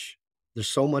big rush. There's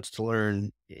so much to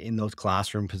learn in those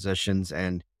classroom positions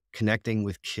and connecting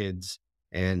with kids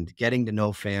and getting to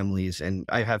know families. And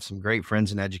I have some great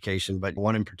friends in education, but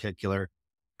one in particular,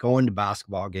 going to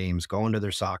basketball games, going to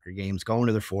their soccer games, going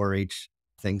to their 4-H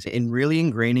things, and really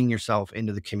ingraining yourself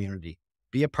into the community.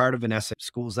 Be a part of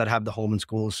schools that have the home and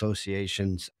school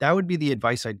associations. That would be the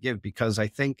advice I'd give, because I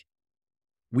think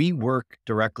we work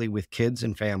directly with kids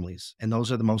and families, and those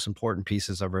are the most important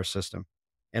pieces of our system.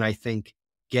 And I think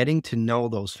getting to know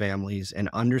those families and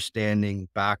understanding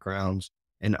backgrounds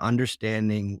and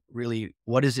understanding really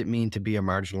what does it mean to be a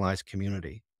marginalized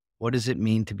community? What does it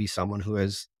mean to be someone who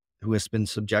has been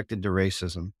subjected to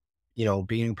racism?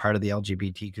 Being part of the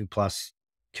LGBTQ plus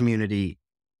community,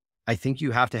 I think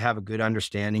you have to have a good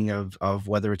understanding of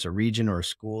whether it's a region or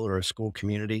a school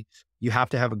community. You have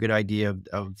to have a good idea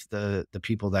of the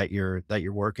people that you're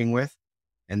working with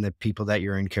and the people that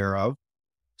you're in care of.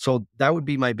 So that would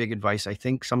be my big advice. I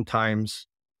think sometimes,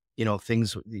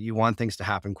 you want things to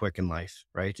happen quick in life,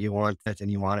 right? You want it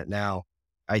and you want it now.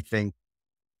 I think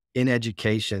in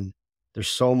education, there's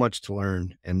so much to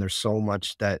learn and there's so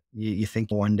much that you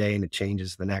think one day and it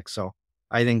changes the next. So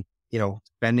I think,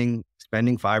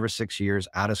 spending 5 or 6 years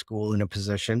at a school in a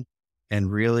position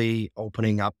and really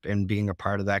opening up and being a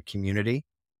part of that community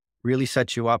really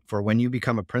sets you up for when you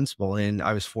become a principal. And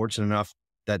I was fortunate enough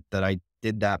that I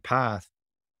did that path.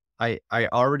 I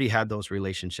already had those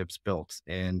relationships built,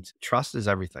 and trust is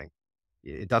everything.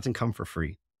 It doesn't come for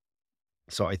free.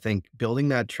 So I think building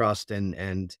that trust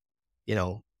and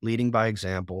leading by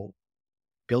example,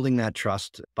 building that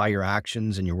trust by your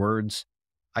actions and your words,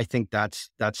 I think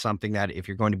that's something that if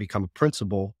you're going to become a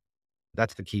principal,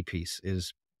 that's the key piece,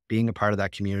 is being a part of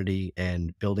that community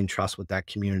and building trust with that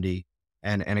community.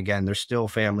 And again, there's still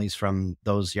families from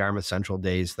those Yarmouth Central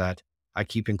days that I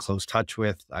keep in close touch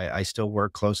with. I still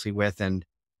work closely with, and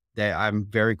I'm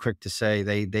very quick to say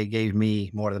they gave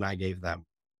me more than I gave them.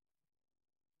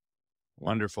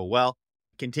 Wonderful. Well,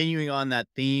 continuing on that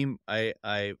theme, I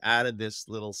added this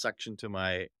little section to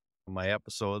my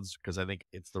episodes because I think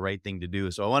it's the right thing to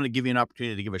do. So I want to give you an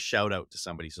opportunity to give a shout out to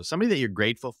somebody. So somebody that you're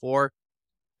grateful for.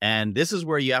 And this is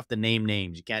where you have to name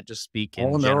names. You can't just speak Oh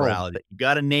in no. generality. You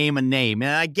got to name a name.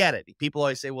 And I get it. People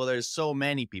always say, well, there's so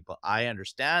many people. I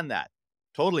understand that.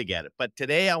 Totally get it. But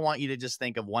today I want you to just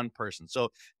think of one person. So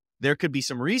there could be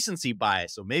some recency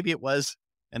bias. So maybe it was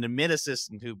an admin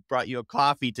assistant who brought you a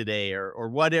coffee today or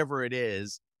whatever it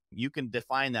is. You can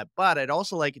define that. But I'd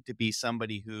also like it to be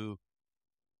somebody who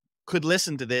could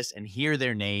listen to this and hear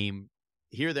their name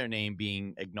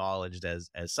being acknowledged as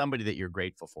somebody that you're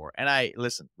grateful for. And I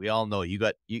listen, we all know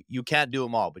you can't do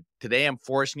them all, but today I'm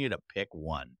forcing you to pick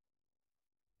one.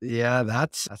 Yeah,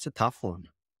 that's a tough one.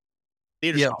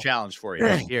 Yeah. Leadership challenge for you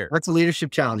right here. That's a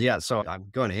leadership challenge. Yeah. So I'm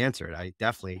going to answer it. I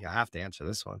have to answer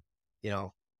this one. You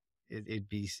know, it'd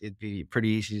be pretty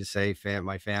easy to say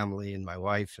my family and my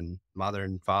wife and mother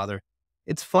and father.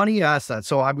 It's funny you ask that.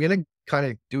 So I'm gonna kind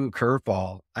of do a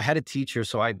curveball. I had a teacher,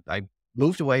 so I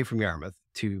moved away from Yarmouth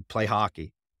to play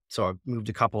hockey. So I moved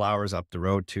a couple hours up the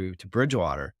road to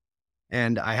Bridgewater,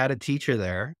 and I had a teacher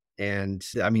there. And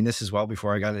I mean, this is well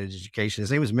before I got into education.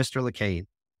 His name was Mr. LeCain,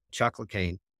 Chuck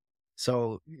LeCain.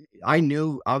 So I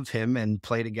knew of him and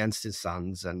played against his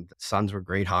sons, and sons were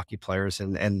great hockey players.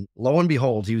 And lo and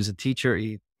behold, he was a teacher.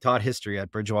 He taught history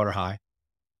at Bridgewater High,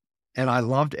 and I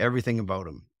loved everything about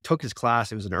him. Took his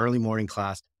class. It was an early morning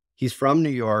class. He's from New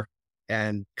York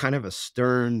and kind of a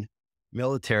stern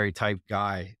military type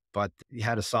guy, but he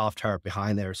had a soft heart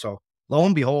behind there. So lo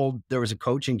and behold, there was a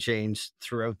coaching change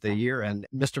throughout the year, and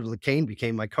Mr. LeCain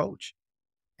became my coach.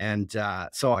 And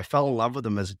so I fell in love with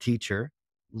him as a teacher,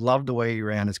 loved the way he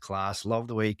ran his class, loved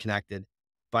the way he connected.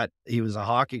 But he was a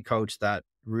hockey coach that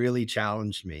really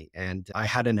challenged me. And I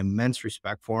had an immense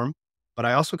respect for him, but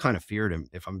I also kind of feared him,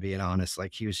 if I'm being honest.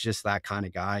 Like he was just that kind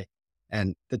of guy.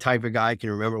 And the type of guy I can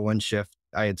remember one shift,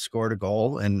 I had scored a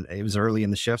goal and it was early in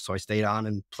the shift. So I stayed on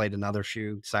and played another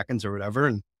few seconds or whatever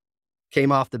and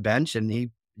came off the bench, and he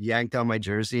yanked on my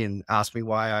jersey and asked me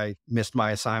why I missed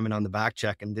my assignment on the back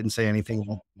check and didn't say anything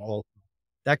about the goal.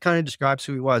 That kind of describes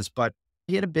who he was, but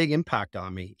he had a big impact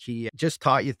on me. He just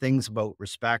taught you things about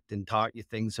respect and taught you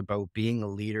things about being a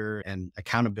leader and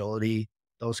accountability,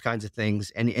 those kinds of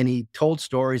things. And he told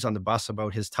stories on the bus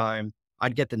about his time.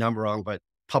 I'd get the number wrong, but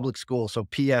public school, so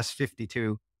PS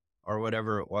 52 or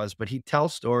whatever it was. But he'd tell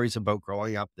stories about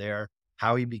growing up there,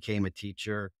 how he became a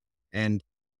teacher. And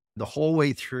the whole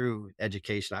way through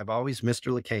education, I've always,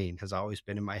 Mr. LeCain has always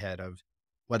been in my head of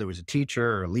whether it was a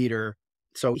teacher or a leader.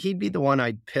 So he'd be the one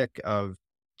I'd pick of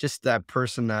just that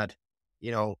person that,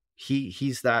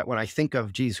 he's that when I think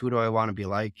of, geez, who do I want to be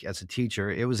like as a teacher?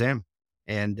 It was him.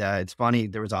 And it's funny,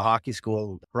 there was a hockey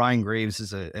school. Ryan Graves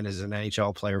is an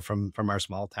NHL player from our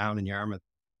small town in Yarmouth,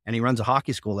 and he runs a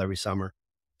hockey school every summer.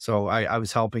 So I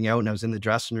was helping out and I was in the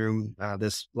dressing room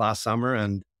this last summer,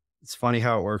 and it's funny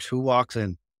how it works. Who walks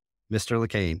in? Mr.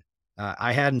 LeCain.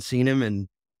 I hadn't seen him in,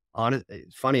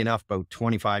 funny enough, about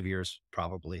 25 years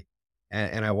probably.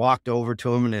 And I walked over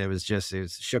to him and it was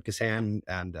shook his hand,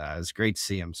 and it was great to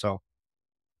see him. So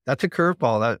that's a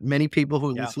curveball that many people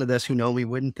who Yeah. listen to this who know me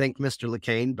wouldn't think Mr.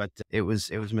 LeCain, but it was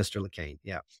Mr. LeCain.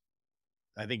 Yeah.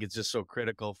 I think it's just so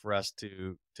critical for us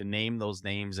to name those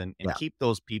names and Yeah. keep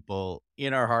those people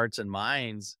in our hearts and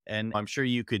minds. And I'm sure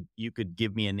you could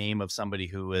give me a name of somebody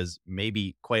who was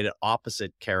maybe quite an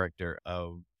opposite character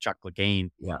of Chuck LeCain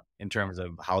Yeah. in terms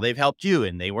of how they've helped you,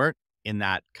 and they weren't in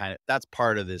that kind of. That's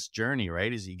part of this journey,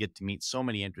 right? Is you get to meet so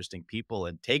many interesting people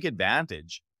and take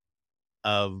advantage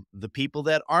of the people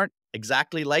that aren't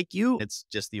exactly like you. It's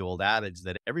just the old adage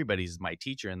that everybody's my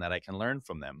teacher and that I can learn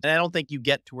from them. And I don't think you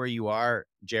get to where you are,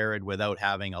 Jared, without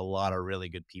having a lot of really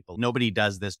good people. Nobody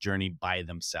does this journey by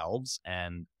themselves.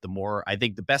 And I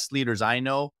think the best leaders I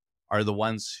know are the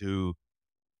ones who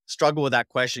struggle with that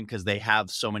question because they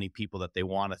have so many people that they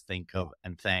want to think of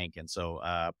and thank. And so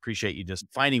appreciate you just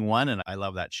finding one. And I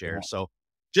love that share. Yeah. So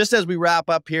just as we wrap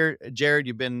up here, Jared,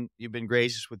 you've been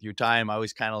gracious with your time. I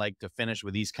always kind of like to finish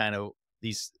with these kind of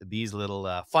these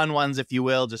little fun ones, if you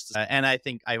will. Just and I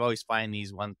think I always find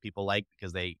these ones people like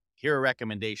because they hear a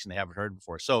recommendation they haven't heard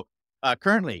before. So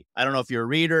currently, I don't know if you're a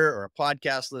reader or a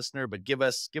podcast listener, but give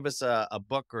us a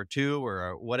book or two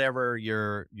or whatever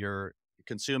you're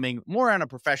consuming more on a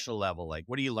professional level. Like,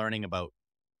 what are you learning about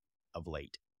of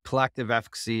late? Collective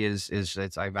efficacy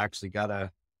I've actually got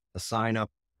a sign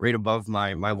up right above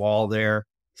my wall there.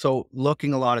 So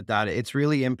looking a lot at that, it's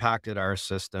really impacted our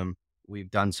system. We've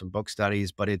done some book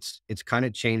studies, but it's kind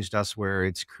of changed us where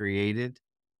it's created,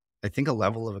 I think, a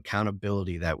level of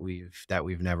accountability that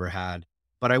we've never had.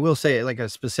 But I will say, like, a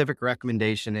specific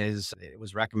recommendation is it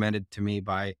was recommended to me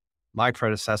by my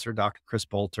predecessor, Dr. Chris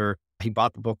Bolter. He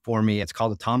bought the book for me. It's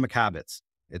called Atomic Habits.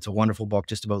 It's a wonderful book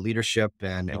just about leadership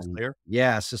and Clear?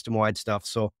 yeah, system wide stuff.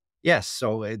 So yes,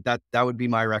 so that would be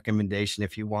my recommendation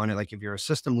if you want to, like, if you're a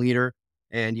system leader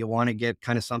and you want to get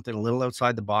kind of something a little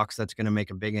outside the box that's going to make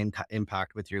a big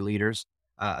impact with your leaders.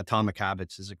 Atomic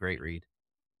Habits is a great read.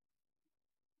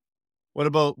 What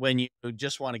about when you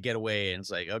just want to get away and it's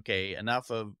like, okay, enough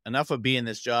of being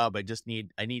this job.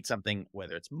 I need something,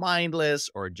 whether it's mindless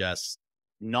or just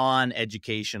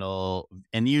non-educational,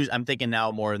 and I'm thinking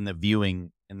now more in the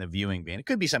viewing vein. It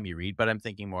could be something you read, but I'm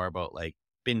thinking more about like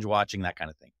binge watching, that kind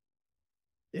of thing.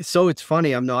 So it's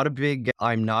funny, I'm not a big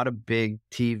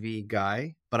TV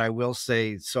guy, but I will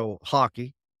say, so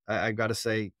hockey, I gotta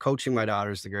say, coaching my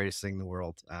daughter is the greatest thing in the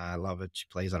world. I love it. She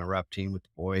plays on a rep team with the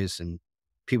boys, and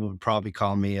people would probably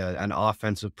call me an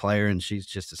offensive player, and she's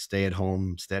just a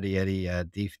stay-at-home, steady Eddie,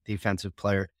 defensive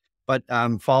player. But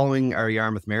following our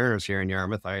Yarmouth Mariners here in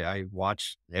Yarmouth, I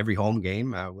watch every home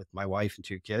game with my wife and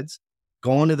two kids.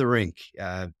 Going to the rink,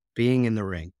 being in the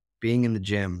rink, being in the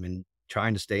gym, and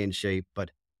trying to stay in shape,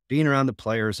 but being around the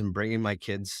players and bringing my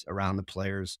kids around the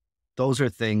players, those are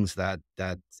things that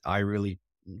I really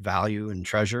value and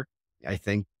treasure. I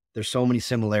think there's so many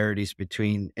similarities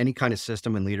between any kind of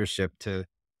system and leadership to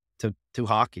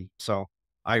hockey. So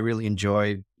I really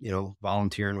enjoy,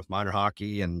 volunteering with minor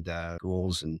hockey and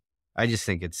schools, and I just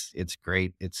think it's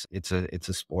great. It's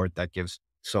a sport that gives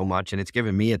so much, and it's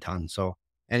given me a ton. So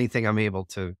anything I'm able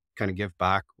to kind of give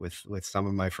back with some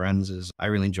of my friends is I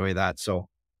really enjoy that. So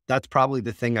that's probably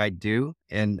the thing I do.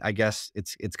 And I guess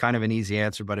it's kind of an easy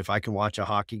answer, but if I can watch a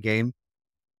hockey game,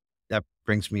 that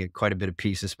brings me quite a bit of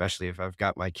peace, especially if I've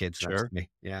got my kids next Sure. to me.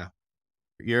 Yeah.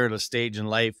 You're at a stage in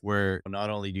life where not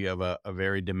only do you have a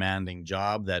very demanding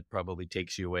job that probably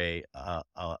takes you away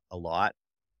a lot,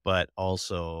 but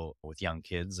also with young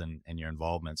kids and your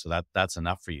involvement. So that's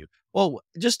enough for you. Well,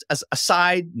 just as a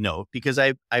side note, because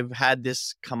I've had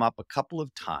this come up a couple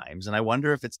of times, and I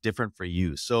wonder if it's different for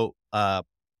you. So a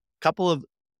couple of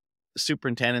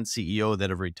superintendent CEO that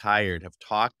have retired have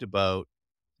talked about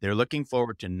they're looking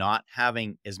forward to not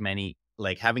having as many,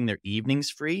 like having their evenings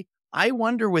free. I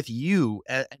wonder with you,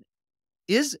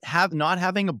 is have not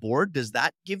having a board, does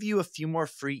that give you a few more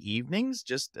free evenings?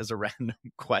 Just as a random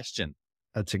question.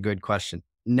 That's a good question.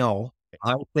 No,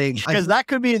 I think Because that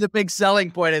could be the big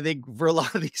selling point, I think, for a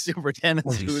lot of these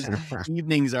superintendents whose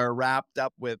evenings are wrapped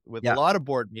up with a yeah. lot of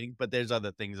board meetings, but there's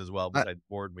other things as well Uh, besides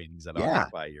board meetings that yeah.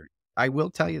 occupy your. I will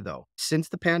tell you though, since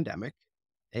the pandemic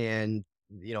and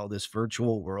this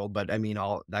virtual world, but I mean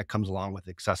all that comes along with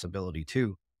accessibility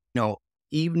too. You know,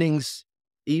 evenings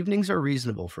evenings are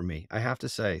reasonable for me, I have to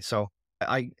say. So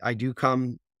I do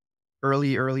come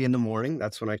early in the morning.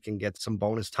 That's when I can get some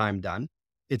bonus time done.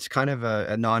 It's kind of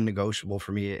a non-negotiable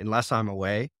for me. Unless I'm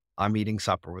away, I'm eating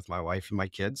supper with my wife and my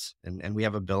kids. And we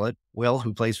have a billet, Will,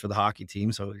 who plays for the hockey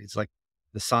team. So it's like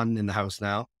the son in the house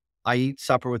now. I eat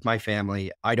supper with my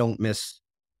family. I don't miss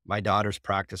my daughter's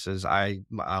practices.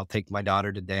 I'll take my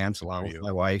daughter to dance For along with you.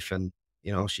 my wife. And,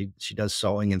 she does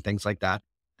sewing and things like that.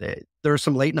 There are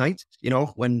some late nights,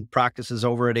 when practice is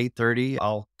over at 8:30,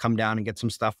 I'll come down and get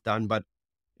some stuff done. But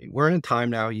we're in a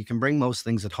time now, you can bring most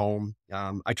things at home.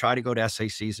 I try to go to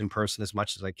SACs in person as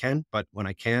much as I can, but when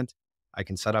I can't, I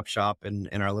can set up shop in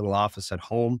our little office at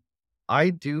home. I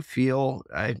do feel,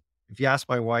 if you ask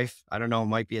my wife, I don't know, it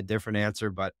might be a different answer,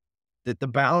 but that the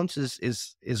balance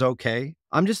is okay.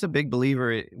 I'm just a big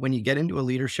believer when you get into a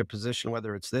leadership position,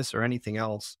 whether it's this or anything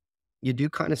else, you do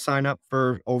kind of sign up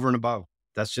for over and above.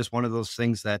 That's just one of those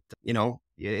things that,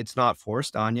 it's not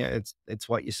forced on you. It's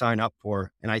what you sign up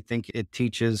for. And I think it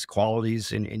teaches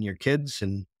qualities in your kids.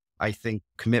 And I think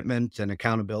commitment and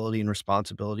accountability and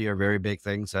responsibility are very big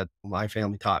things that my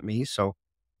family taught me. So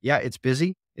yeah, it's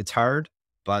busy, it's hard,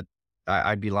 but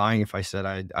I'd be lying if I said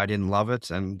I didn't love it.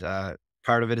 And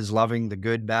part of it is loving the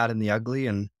good, bad, and the ugly.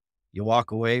 And you walk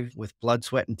away with blood,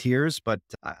 sweat, and tears. But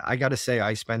I got to say,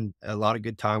 I spend a lot of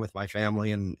good time with my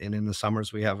family. And in the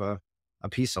summers, we have a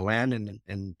piece of land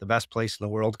in the best place in the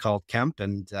world called Kemp.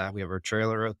 And we have our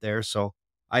trailer out there. So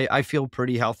I feel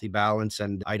pretty healthy balance.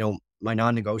 And my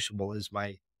non-negotiable is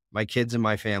my kids and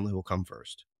my family will come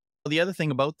first. Well, the other thing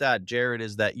about that, Jared,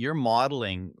 is that you're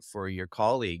modeling for your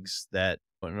colleagues that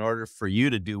in order for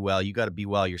you to do well, you got to be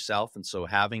well yourself. And so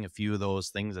having a few of those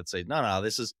things that say, no, no,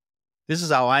 this is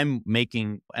how I'm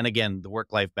making. And again, the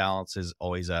work-life balance is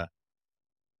always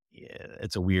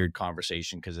it's a weird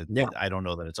conversation because Yeah. I don't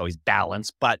know that it's always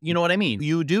balanced, but you know what I mean?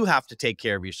 You do have to take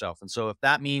care of yourself. And so if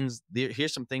that means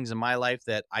here's some things in my life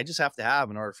that I just have to have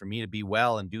in order for me to be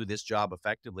well and do this job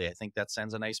effectively, I think that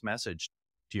sends a nice message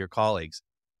to your colleagues.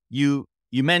 You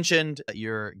mentioned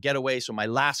your getaway. So my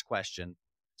last question.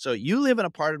 So you live in a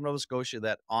part of Nova Scotia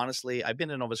that honestly, I've been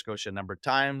to Nova Scotia a number of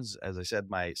times. As I said,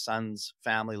 my son's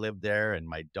family lived there and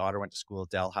my daughter went to school at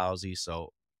Dalhousie. So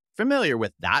familiar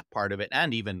with that part of it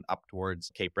and even up towards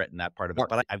Cape Breton, that part of it.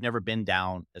 But I've never been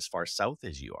down as far south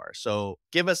as you are. So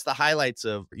give us the highlights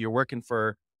of you're working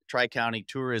for Tri-County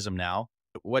Tourism now.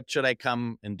 What should I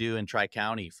come and do in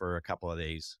Tri-County for a couple of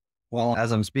days? Well,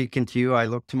 as I'm speaking to you, I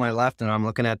look to my left and I'm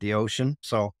looking at the ocean.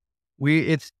 So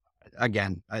it's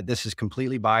Again, this is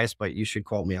completely biased, but you should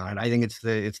quote me on it. I think it's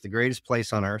the greatest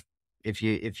place on earth. If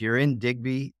you're in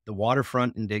Digby, the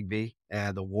waterfront in Digby,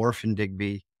 the wharf in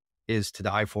Digby is to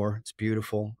die for. It's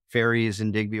beautiful. Ferry is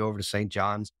in Digby over to St.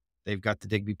 John's. They've got the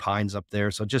Digby Pines up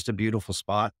there, so just a beautiful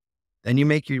spot. Then you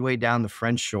make your way down the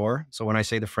French shore. So when I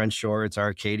say the French shore, it's our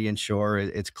Acadian shore.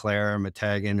 It's Clare,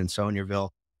 Metagan, and Saunierville.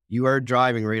 You are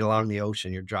driving right along the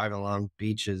ocean. You're driving along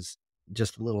beaches,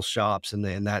 just little shops in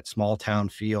that small town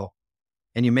feel,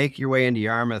 and you make your way into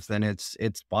Yarmouth, and it's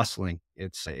bustling.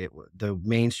 The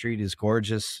main street is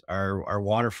gorgeous. Our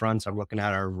waterfronts. I'm looking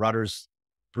at our Rutter's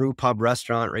Brew Pub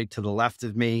restaurant right to the left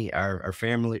of me. Our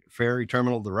family ferry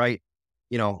terminal to the right.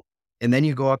 You know, and then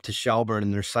you go up to Shelburne,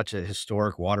 and there's such a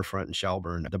historic waterfront in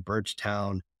Shelburne. The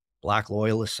Birchtown Black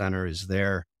Loyalist Center is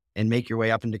there, and make your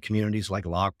way up into communities like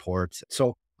Lockport.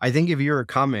 So I think if you were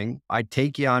coming, I'd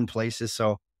take you on places.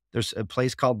 So there's a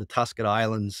place called the Tuscan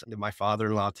Islands that my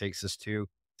father-in-law takes us to.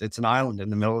 It's an island in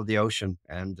the middle of the ocean,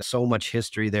 and so much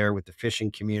history there with the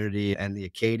fishing community and the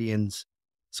Acadians.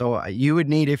 So you would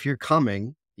need, if you're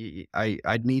coming,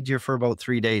 I'd need you for about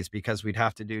 3 days because we'd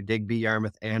have to do Digby,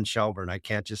 Yarmouth, and Shelburne. I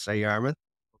can't just say Yarmouth.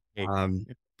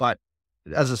 Okay. But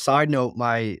as a side note,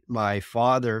 my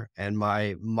father and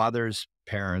my mother's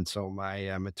parents, so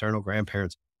my maternal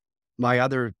grandparents, my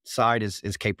other side is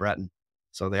Cape Breton.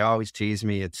 So they always tease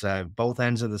me. It's both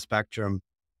ends of the spectrum,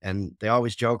 and they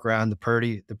always joke around the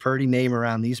Purdy name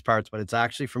around these parts, but it's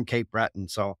actually from Cape Breton.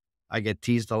 So I get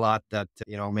teased a lot that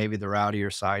maybe the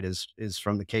rowdier side is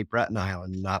from the Cape Breton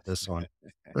island, not this one.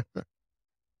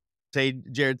 Say,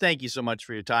 Jared, thank you so much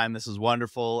for your time. This is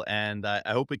wonderful. And I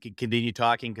hope we can continue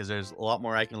talking because there's a lot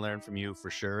more I can learn from you for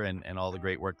sure and all the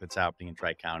great work that's happening in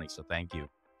Tri County. So thank you.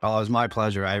 Oh, it was my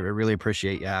pleasure. I really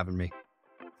appreciate you having me.